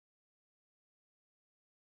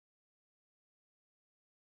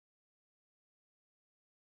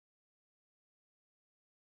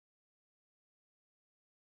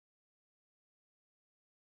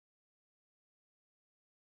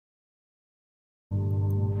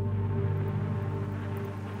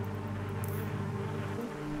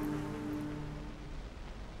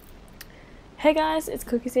Hey guys, it's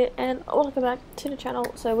Cookies here and welcome back to the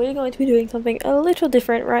channel. So we're going to be doing something a little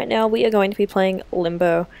different right now. We are going to be playing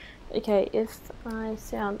Limbo. Okay, if I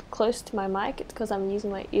sound close to my mic, it's because I'm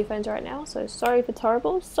using my earphones right now, so sorry if it's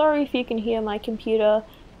horrible. Sorry if you can hear my computer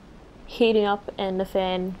heating up and the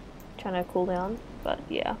fan trying to cool down, but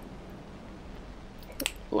yeah.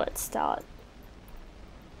 Let's start.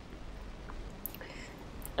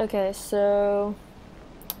 Okay, so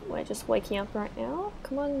we're just waking up right now.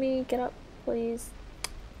 Come on, me, get up, please.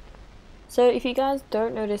 So if you guys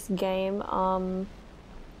don't know this game,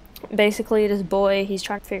 basically this boy, he's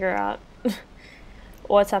trying to figure out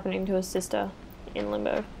what's happening to his sister in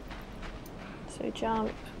Limbo. So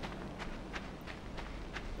jump.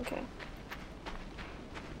 Okay.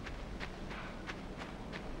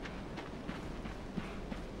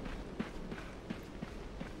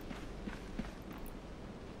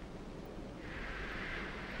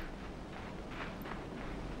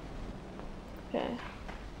 Okay.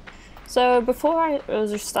 So before I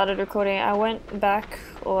started recording, I went back,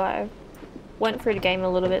 or I went through the game a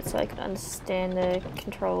little bit so I could understand the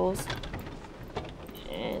controls.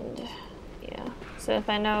 And yeah, so if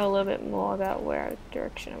I know a little bit more about where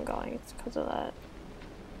direction I'm going, it's because of that.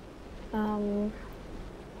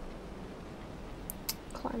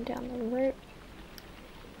 Climb down the rope.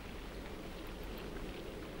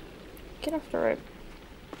 Get off the rope.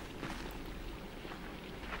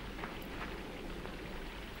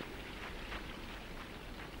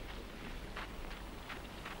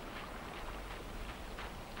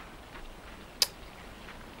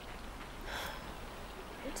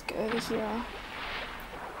 Let's go over here.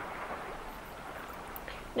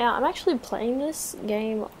 Now, I'm actually playing this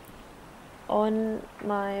game on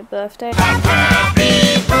my birthday.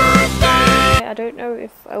 I don't know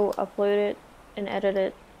if I will upload it and edit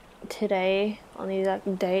it today on the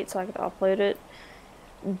exact date so I could upload it.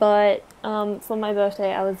 But for my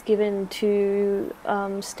birthday, I was given 2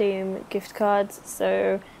 Steam gift cards,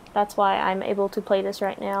 so that's why I'm able to play this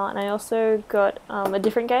right now. And I also got a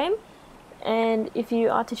different game. And if you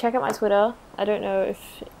are to check out my Twitter, I don't know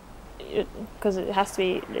if, because it has to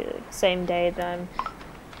be the same day that I'm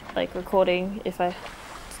like recording if I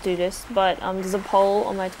do this, but there's a poll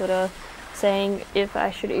on my Twitter saying if I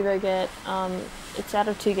should either get, it's out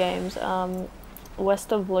of 2 games,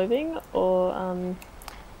 West of Loathing or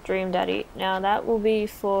Dream Daddy. Now that will be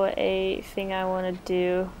for a thing I want to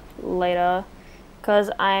do later, because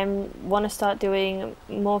I want to start doing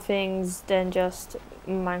more things than just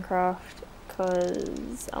Minecraft,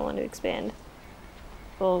 because I want to expand,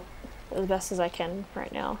 well, as best as I can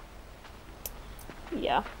right now.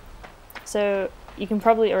 Yeah, so you can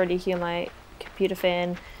probably already hear my computer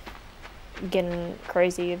fan getting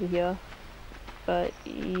crazy over here, but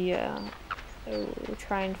yeah, I will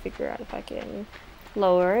try and figure out if I can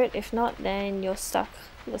lower it. If not, then you're stuck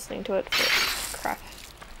listening to it for crap.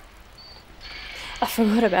 I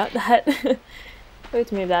forgot about that.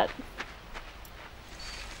 Let's move that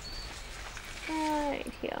right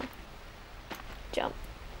here. Jump.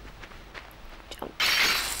 Jump.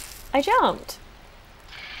 I jumped!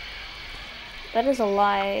 That is a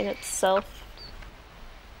lie in itself.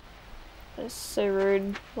 That is so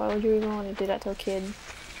rude. Why would you even want to do that to a kid?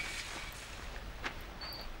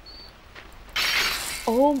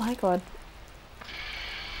 Oh my god.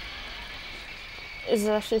 This is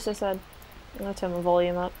actually so sad. I'm gonna turn my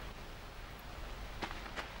volume up.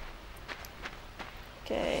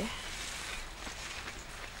 Okay.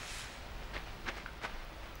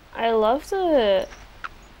 I love the,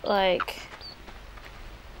 like,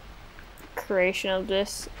 creation of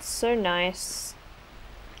this. It's so nice.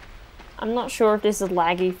 I'm not sure if this is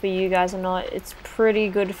laggy for you guys or not. It's pretty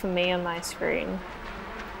good for me on my screen.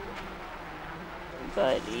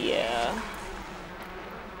 But yeah.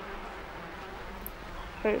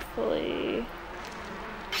 Hopefully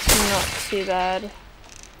not too bad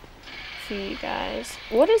for you guys.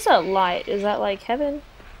 What is that light? Is that like heaven?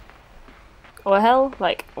 Or hell?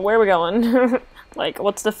 Like, where are we going? Like,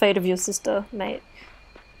 what's the fate of your sister, mate?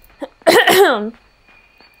 Are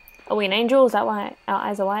we an angel? Is that why our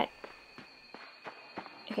eyes are white?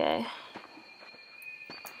 Okay.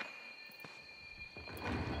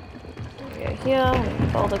 We go here, when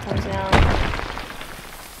the boulder comes down.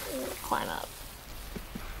 Climb up.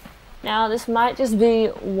 Now, this might just be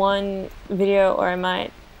one video, or I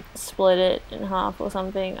might split it in half or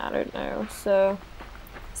something. I don't know. So,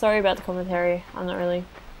 sorry about the commentary.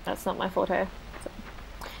 That's not my forte. So.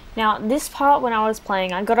 Now, this part when I was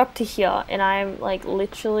playing, I got up to here and I'm like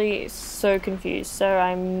literally so confused. So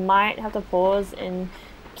I might have to pause and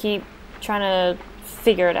keep trying to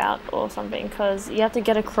figure it out or something, because you have to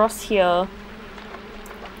get across here,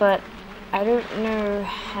 but I don't know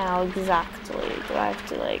how exactly. Do I have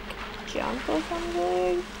to like jump or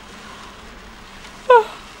something?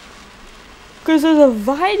 Because there's a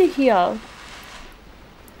vine here.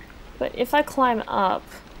 But if I climb up...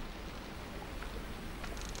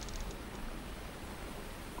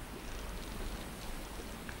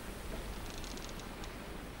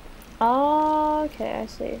 Oh, okay, I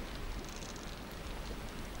see.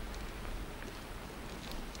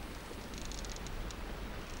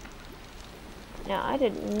 Now, I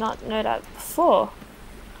did not know that before.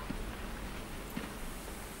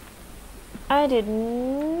 I did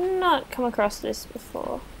not come across this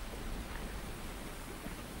before.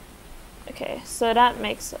 Okay, so that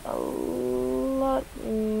makes a lot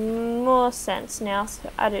more sense now, so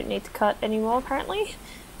I don't need to cut anymore apparently.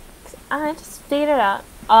 I just figured it out.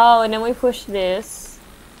 Oh, and then we push this.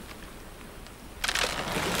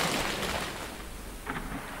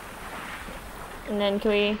 And then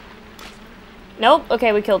can we... Nope,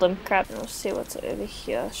 okay, we killed him. Crap. Let's see what's over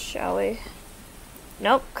here, shall we?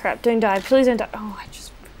 Nope, crap, don't die. Please don't die. Oh, I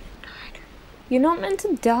just died. You're not meant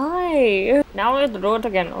to die. Now we have to do it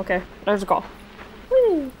again. Okay, let's go.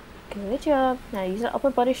 Woo! Good job. Now use the upper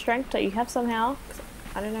body strength that you have somehow.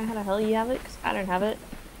 I don't know how the hell you have it, because I don't have it.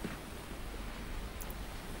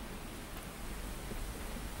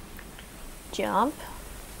 Jump.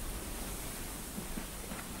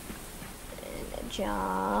 And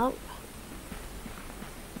jump.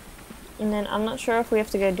 And then I'm not sure if we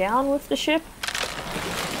have to go down with the ship.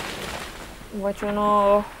 Which one?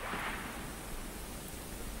 Oh.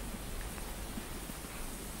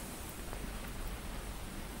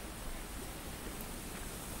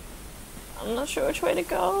 I'm not sure which way to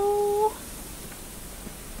go.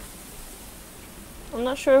 I'm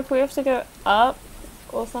not sure if we have to go up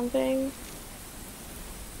or something.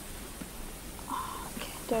 Oh,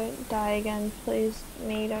 okay, don't die again, please.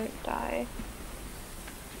 Me, don't die.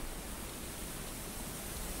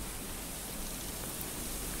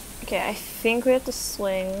 Okay, I think we have to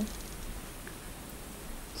swing.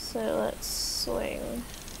 So let's swing.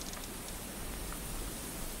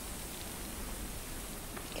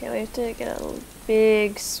 Okay, we have to get a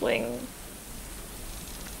big swing.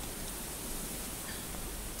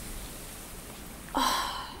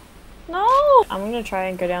 Oh, no! I'm gonna try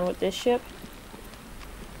and go down with this ship.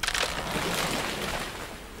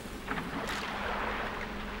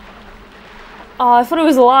 Oh, I thought it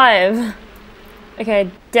was alive. Okay,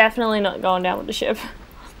 definitely not going down with the ship.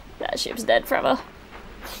 That ship's dead forever.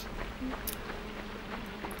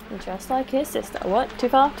 Just like his sister. What? Too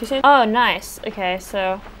far? Too soon? Oh, nice. Okay,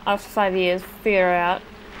 so after 5 years, figure it out.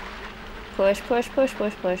 Push, push, push,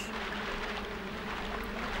 push, push.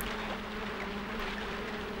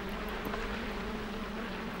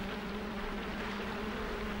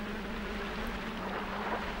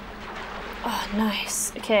 Oh,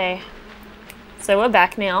 nice. Okay. So we're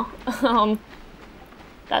back now.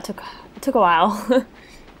 That took a while.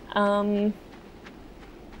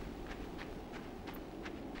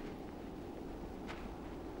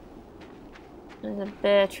 There's a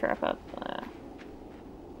bear trap up there.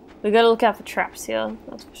 We gotta look out for traps here,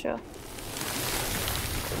 that's for sure.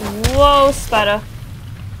 Whoa, spider.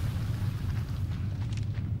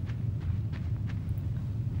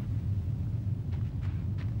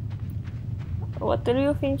 What do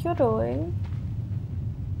you think you're doing?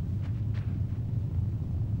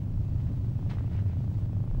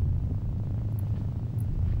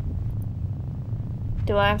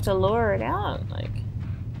 Do I have to lure it out? Like,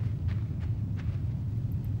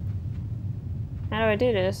 how do I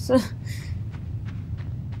do this?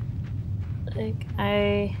 Like,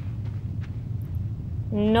 I'm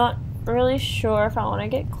not really sure if I want to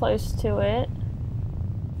get close to it.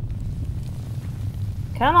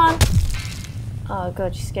 Come on! Oh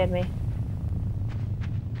god, you scared me.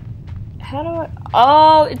 How do I...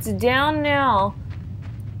 Oh, it's down now!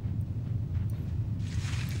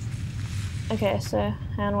 Okay, so,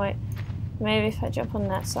 hang on, wait. Maybe if I jump on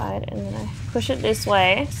that side and then I push it this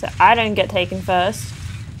way so I don't get taken first.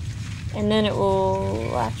 And then it will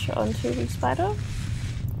latch onto the spider.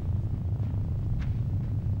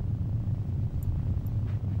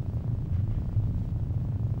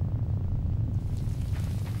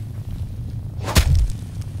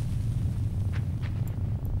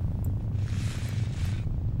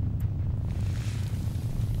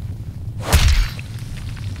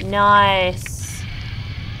 Nice.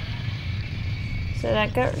 So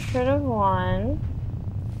that got rid of one.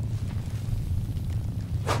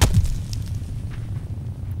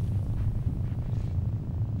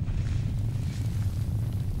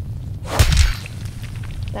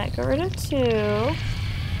 That got rid of two.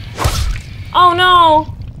 Oh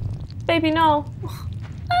no! baby, no.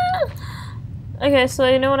 Okay, so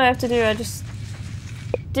you know what I have to do? I just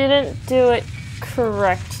didn't do it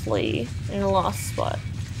correctly in the last spot.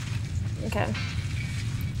 Okay.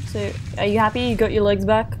 So, are you happy you got your legs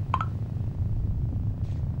back?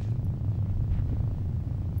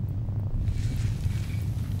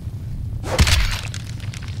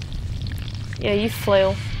 Yeah, you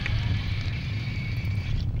flail.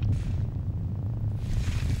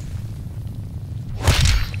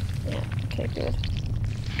 Yeah, okay, good.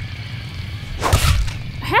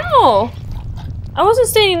 How? I wasn't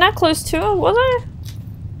standing that close to her, was I?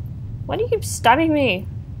 Why do you keep stabbing me?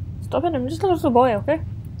 Stop it, I'm just a little boy, okay?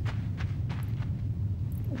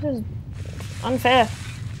 This is unfair.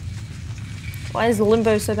 Why is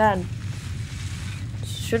Limbo so bad?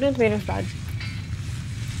 Shouldn't have been as bad.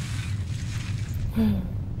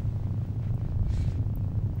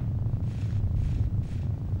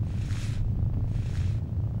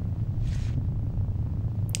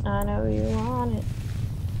 I know you want it.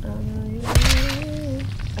 I know you want it.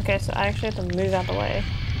 Okay, so I actually have to move out the way.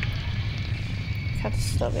 I have to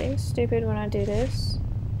stop being stupid when I do this.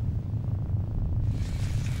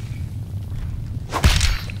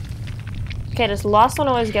 Okay, this last one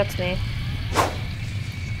always gets me.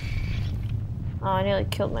 Oh, I nearly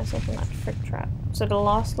killed myself in that frick trap. So the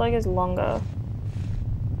last leg is longer.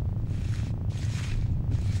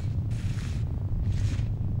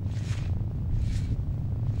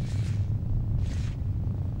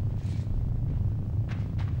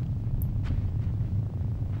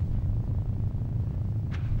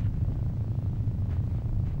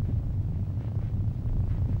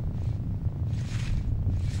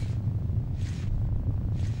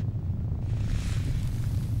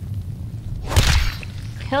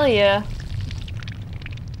 Hell yeah.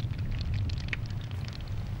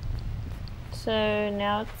 So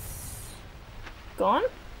now it's gone?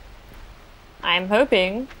 I'm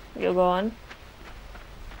hoping you're gone.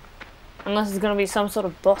 Unless it's gonna be some sort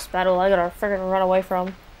of boss battle I gotta freaking run away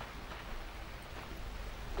from.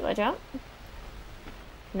 Do I jump?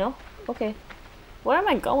 No? Okay. Where am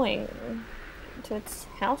I going? To its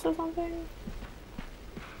house or something?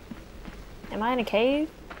 Am I in a cave?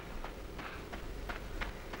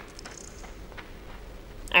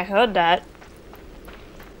 I heard that.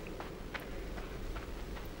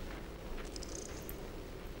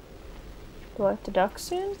 Do I have to duck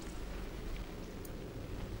soon?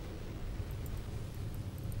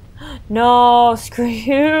 No, screw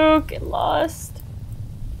you, get lost.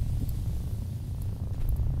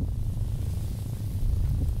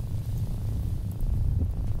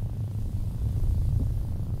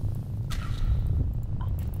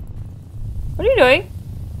 What are you doing?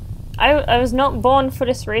 I was not born for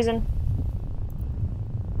this reason.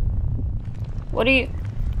 What are you?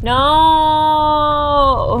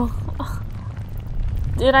 No!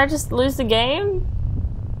 Did I just lose the game?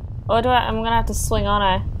 Or I'm gonna have to swing on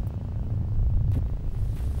her.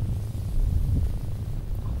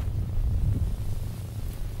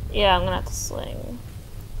 Yeah, I'm gonna have to swing.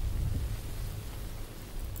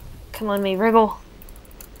 Come on me, wriggle.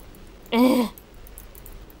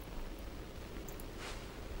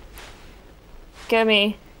 Get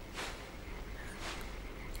me.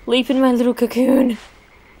 Leap in my little cocoon.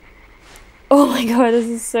 Oh my god, this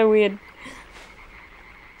is so weird.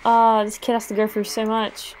 Ah, this kid has to go through so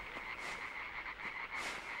much.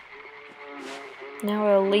 Now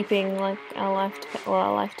we're leaping like our life,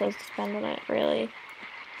 our life does depend on it, really.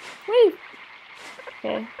 Woo!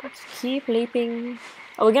 Okay, let's keep leaping.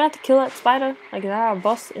 Are we gonna have to kill that spider? Like, is that our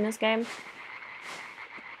boss in this game?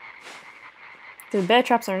 The bear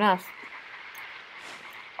traps are enough.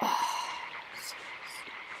 Oh,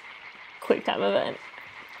 quick time event.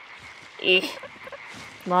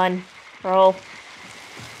 Come on, roll.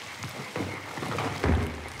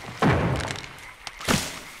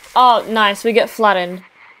 Oh, nice, we get flattened.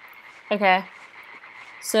 Okay.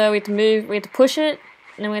 So we have to move, we have to push it,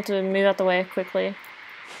 and then we have to move out the way quickly.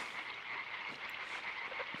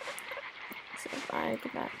 So if I go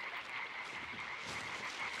back.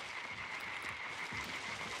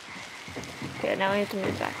 Okay, now we have to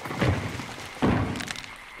move back.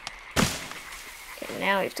 Okay,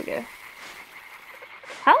 now we have to go.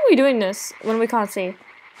 How are we doing this when we can't see?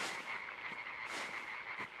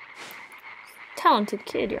 Talented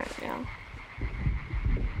kid right now.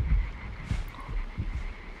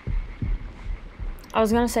 I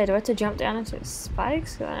was gonna say, do I have to jump down into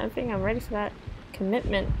spikes? I don't think I'm ready for that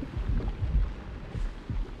commitment.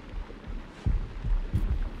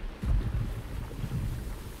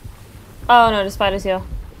 Oh no, the spider's here.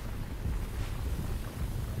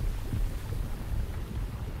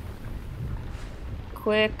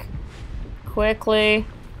 Quick. Quickly.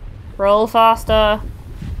 Roll faster.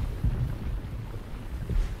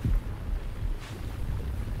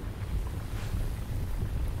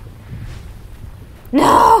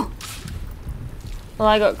 No! Well,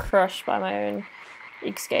 I got crushed by my own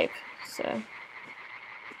escape, so...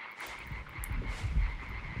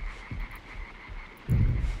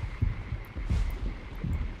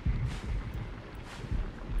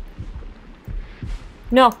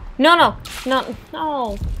 No! No, no! No,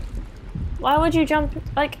 no! Why would you jump?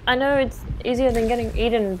 Like, I know it's easier than getting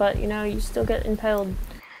eaten, but, you know, you still get impaled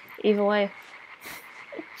either way.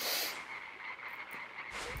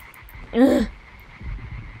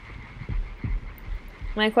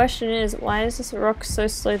 My question is, why is this rock so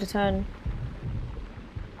slow to turn?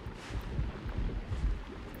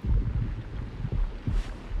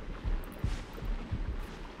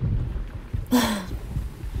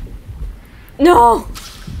 No!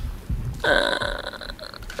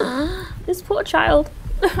 This poor child.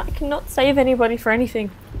 I cannot save anybody for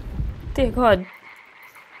anything. Dear God.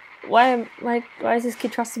 Why is this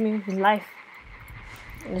kid trusting me with his life?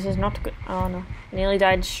 This is not good. Oh no. Nearly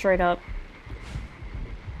died straight up.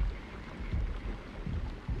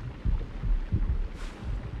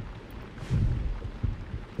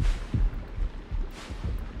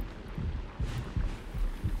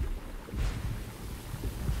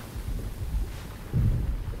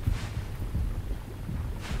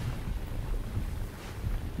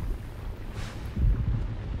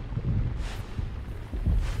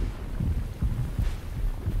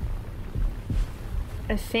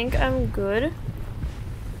 I think I'm good.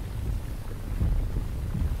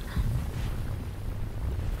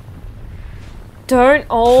 Don't,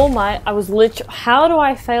 oh my, I was literally, how do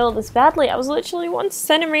I fail this badly? I was literally 1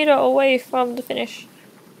 centimeter away from the finish.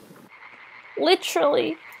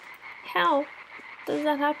 Literally. How does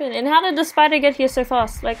that happen? And how did the spider get here so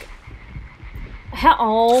fast? Like, how,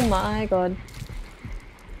 oh my God.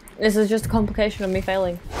 This is just a complication of me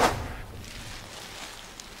failing.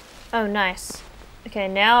 Oh, nice. Okay,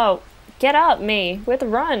 now get up, me. We have to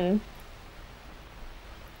run.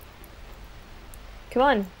 Come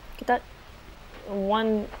on, get that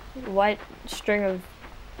one white string of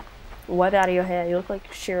web out of your hair. You look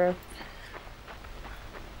like Shiro.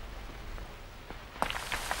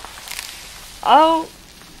 Oh.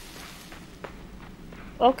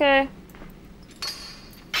 Okay.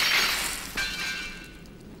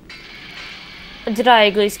 Did I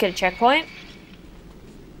at least get a checkpoint?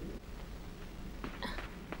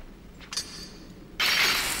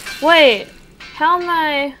 Wait, how am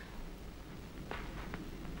I?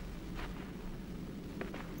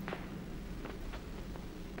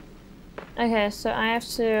 Okay, so I have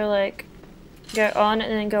to like go on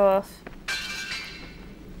and then go off.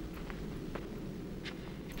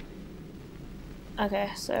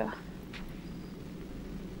 Okay, so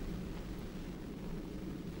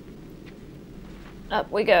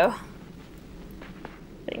up we go.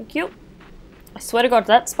 Thank you. I swear to God, if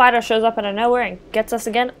that spider shows up out of nowhere and gets us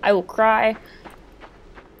again, I will cry.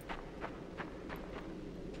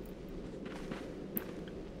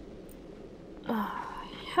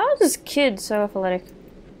 How is this kid so athletic?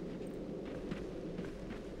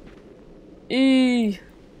 Eee.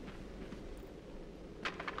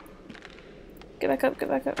 Get back up, get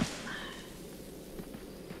back up.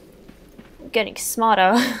 I'm getting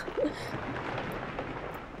smarter.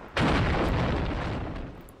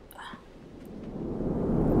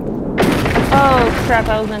 Oh crap,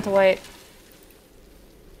 I was meant to wait.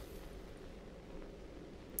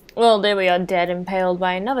 Well, there we are, dead, impaled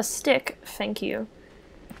by another stick. Thank you.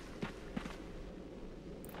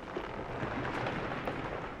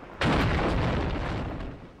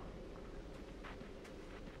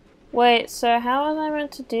 Wait, so how was I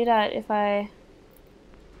meant to do that if I...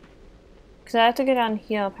 Because I have to go down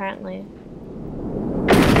here, apparently.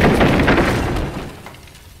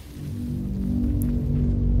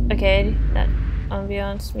 Okay, that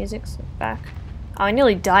ambiance music's back. Oh, I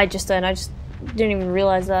nearly died just then, I just didn't even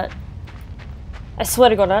realize that. I swear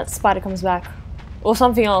to God, that spider comes back. Or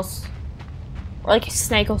something else. Or like a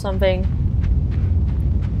snake or something.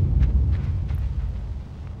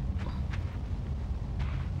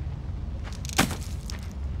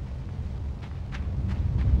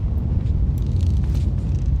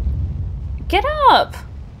 Get up!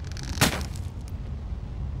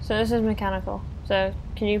 So this is mechanical. So,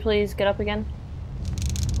 can you please get up again?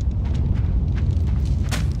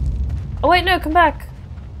 Oh wait, no, come back!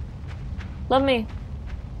 Love me.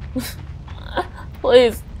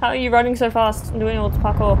 Please, how are you running so fast and doing all this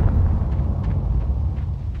parkour?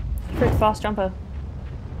 Pretty fast jumper.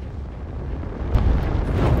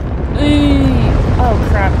 Eee. Oh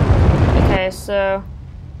crap. Okay, so...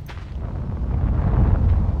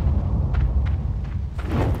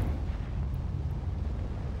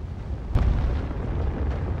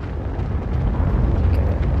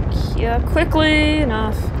 Go here quickly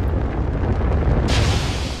enough.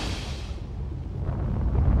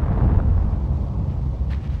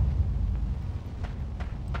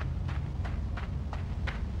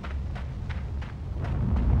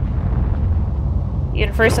 You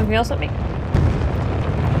gonna throw something else at me?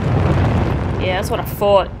 Yeah, that's what I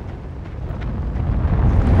thought.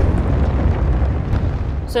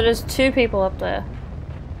 So there's 2 people up there.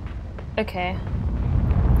 Okay.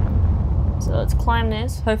 So let's climb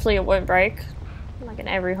this. Hopefully it won't break. Like in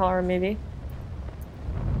every horror movie.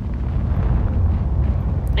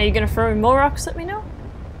 Are you gonna throw more rocks at me now?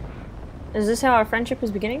 Is this how our friendship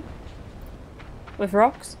is beginning? With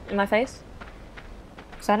rocks in my face?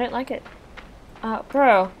 Because I don't like it.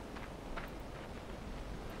 Bro.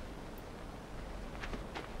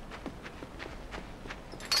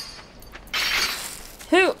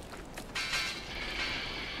 Who?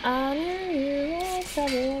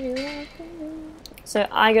 So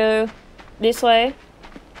I go this way,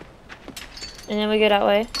 and then we go that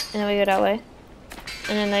way, and then we go that way,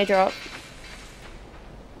 and then they drop.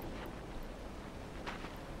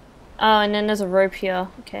 Oh, and then there's a rope here.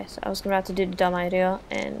 Okay, so I was gonna have to do the dumb idea,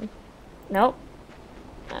 and nope,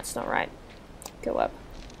 that's not right. Go up,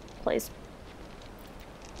 please.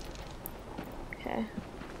 Okay.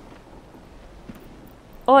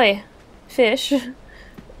 Oi, fish.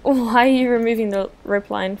 Why are you removing the rope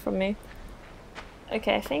line from me?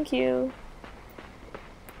 Okay, thank you.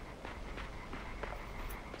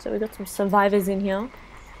 So we got some survivors in here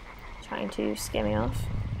trying to scare me off.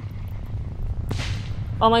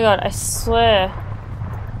 Oh my god, I swear.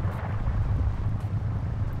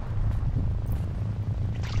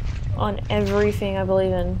 On everything I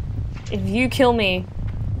believe in. If you kill me,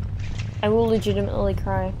 I will legitimately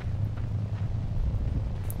cry.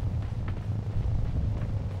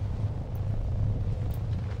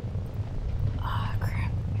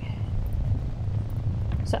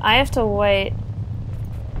 So I have to wait.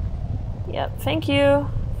 Yep, thank you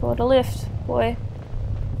for the lift, boy.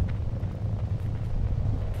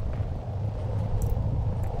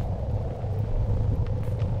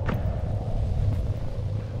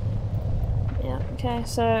 Yeah, okay,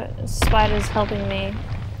 so spider's helping me.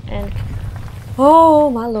 And oh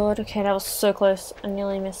my lord, okay, that was so close. I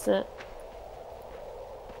nearly missed it.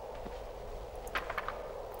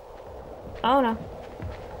 Oh no.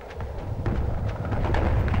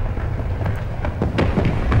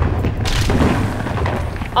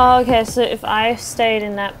 Oh, okay, so if I stayed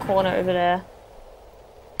in that corner over there,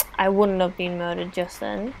 I wouldn't have been murdered just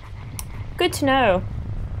then. Good to know.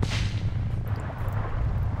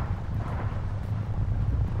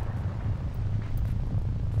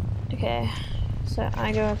 Okay, so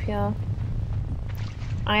I go up here.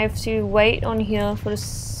 I have to wait on here for the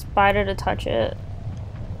spider to touch it.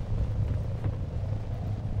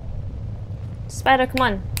 Spider, come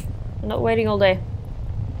on. I'm not waiting all day.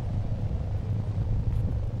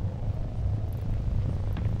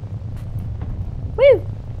 Woo!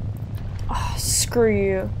 Oh, screw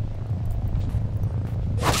you.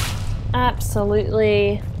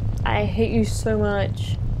 Absolutely. I hate you so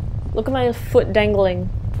much. Look at my foot dangling.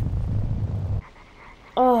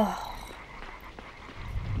 Oh.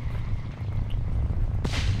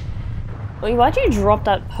 Wait, why'd you drop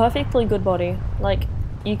that perfectly good body? Like,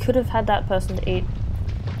 you could have had that person to eat.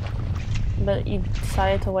 But you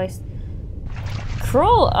decided to waste...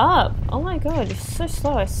 Crawl up! Oh my god, you're so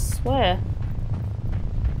slow, I swear.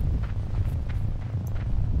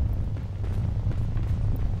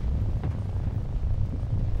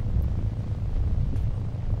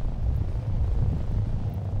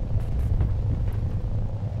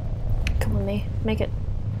 Come on, me. Make it.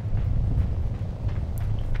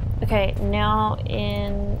 Okay, now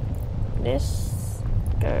in this,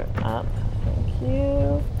 go up, thank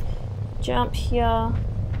you, jump here,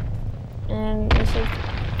 and this is the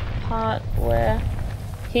part where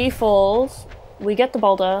he falls, we get the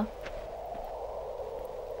boulder,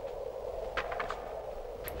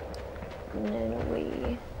 and then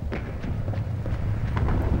we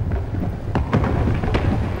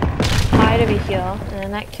hide over here, and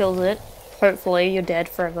then that kills it. Hopefully you're dead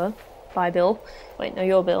forever. Bye, Bill. Wait, no,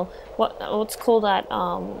 you're Bill. What's called that,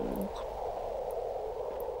 I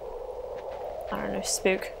don't know,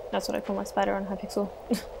 spook. That's what I call my spider on Hypixel.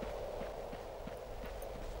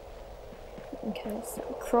 Okay, so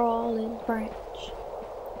crawling branch.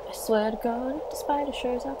 I swear to God, if the spider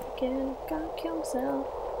shows up again, I'm gonna kill myself.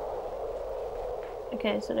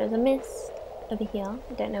 Okay, so there's a mist over here.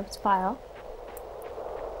 I don't know if it's fire.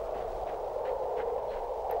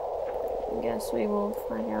 I guess we will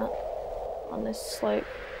find out on this slope.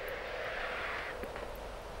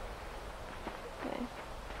 Okay.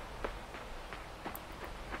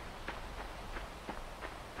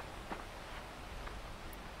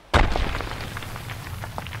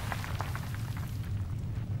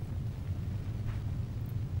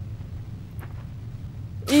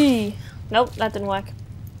 Eee! Nope, that didn't work.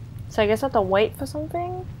 So I guess I have to wait for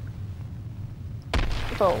something?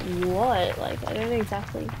 But what? Like, I don't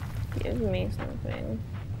exactly give me something.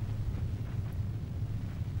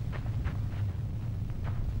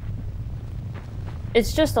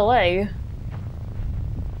 It's just a leg.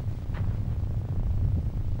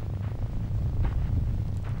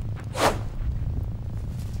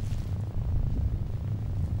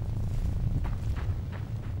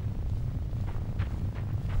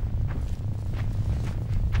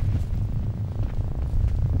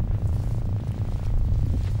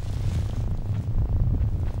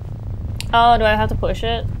 Oh, do I have to push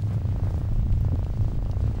it?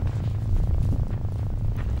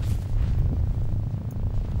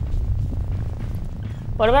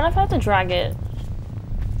 What about if I have to drag it?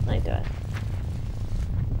 Like, do it.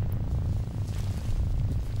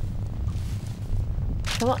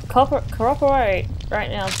 Come on, cooperate right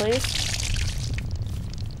now, please.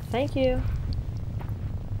 Thank you.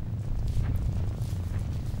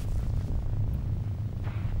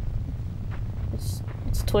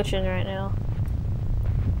 It's twitching right now.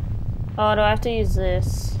 Oh, do I have to use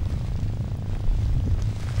this?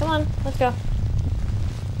 Come on, let's go.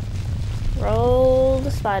 Roll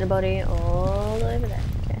the spider body all the way over there.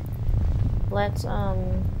 Okay. Let's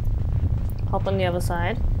hop on the other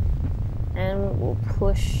side. And we'll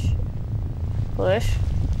push. Push.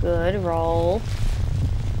 Good. Roll.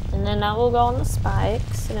 And then that will go on the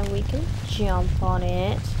spikes, and then we can jump on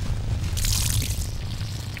it.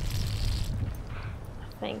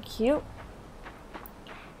 Thank you.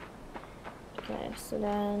 Okay, so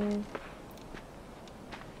then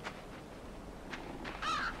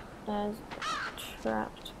there's a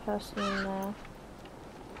trapped person in there.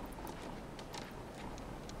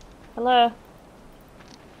 Hello?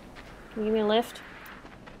 Can you give me a lift?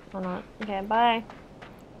 Or not? Okay, bye.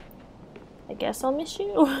 I guess I'll miss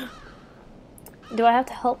you. Do I have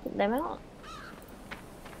to help them out?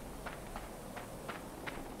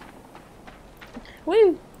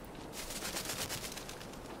 Woo!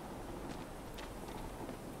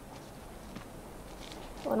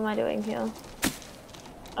 What am I doing here?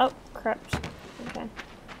 Oh, crap. Okay.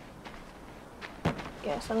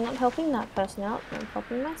 Guess I'm not helping that person out. I'm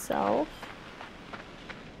helping myself.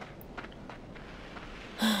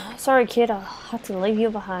 Sorry, kid. I'll have to leave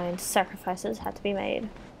you behind. Sacrifices had to be made.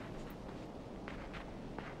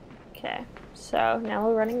 Okay. So, now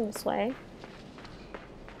we're running this way.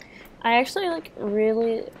 I actually, like,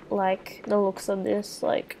 really like the looks of this.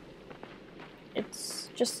 Like, it's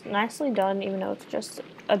just nicely done, even though it's just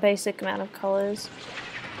a basic amount of colors.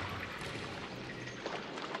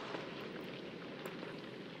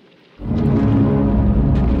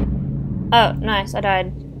 Oh, nice, I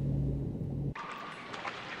died.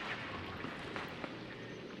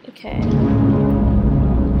 Okay.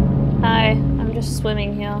 Hi, I'm just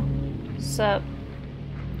swimming here. Sup?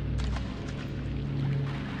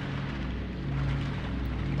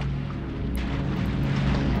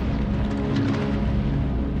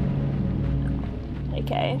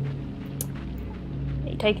 Okay. Are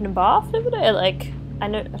you taking a bath over there? Like, I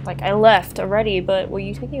know, like, I left already, but were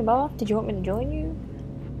you taking a bath? Did you want me to join you?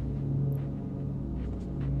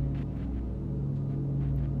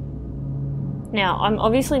 Now, I'm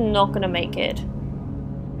obviously not gonna make it.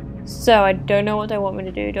 So, I don't know what they want me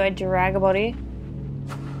to do. Do I drag a body?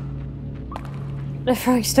 They're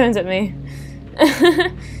throwing stones at me.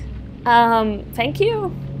 Thank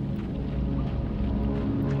you.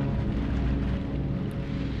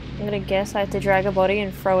 I'm gonna guess I have to drag a body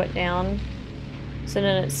and throw it down. So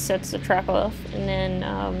then it sets the trap off, and then,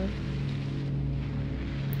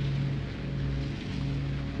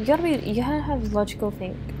 you gotta have logical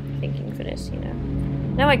thinking for this, you know.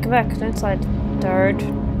 No, wait, come back, don't slide. Dirt.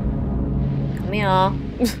 Come here.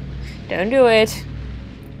 Don't do it.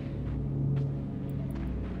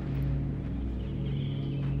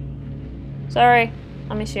 Sorry,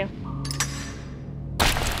 I miss you.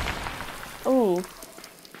 Ooh.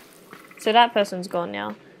 So that person's gone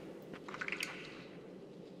now.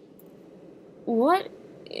 What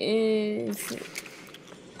is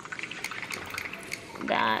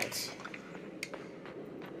that?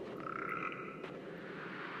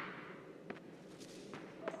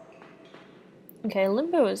 Okay,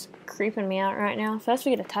 Limbo is creeping me out right now. First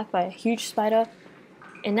we get attacked by a huge spider,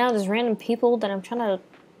 and now there's random people that I'm trying to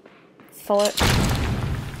follow.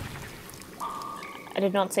 I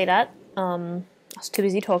did not say that. I was too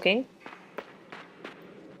busy talking.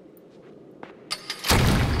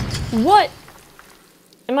 What?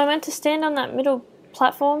 Am I meant to stand on that middle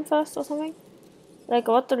platform first or something? Like,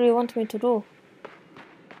 what do you want me to do?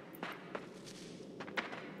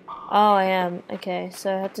 Oh, I am. Okay,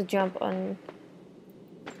 so I had to jump on...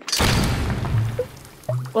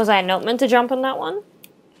 Was I not meant to jump on that one?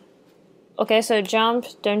 Okay, so jump,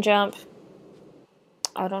 don't jump.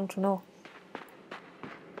 I don't know.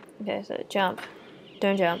 Okay, so jump,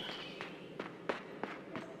 don't jump.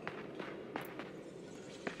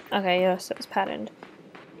 Okay, yes, it was patterned.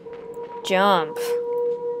 Jump.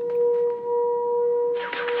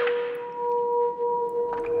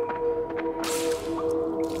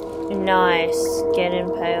 Nice. Get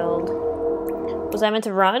impaled. Was I meant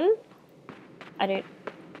to run? I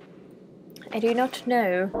do not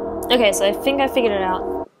know. Okay, so I think I figured it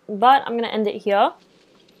out. But I'm gonna end it here.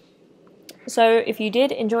 So if you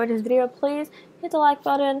did enjoy this video, please hit the like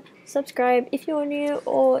button, subscribe if you're new,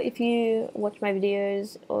 or if you watch my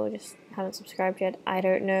videos or just haven't subscribed yet. I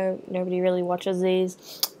don't know. Nobody really watches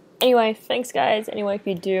these. Anyway, thanks guys. Anyway, if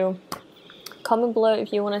you do, comment below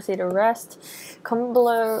if you want to see the rest. Comment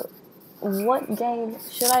below what game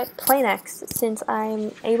should I play next, since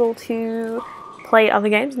I'm able to play other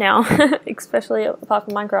games now, especially apart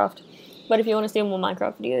from Minecraft. But if you want to see more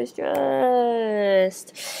Minecraft videos,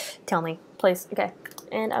 just tell me, please. Okay,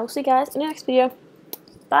 and I will see you guys in the next video.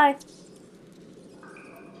 Bye!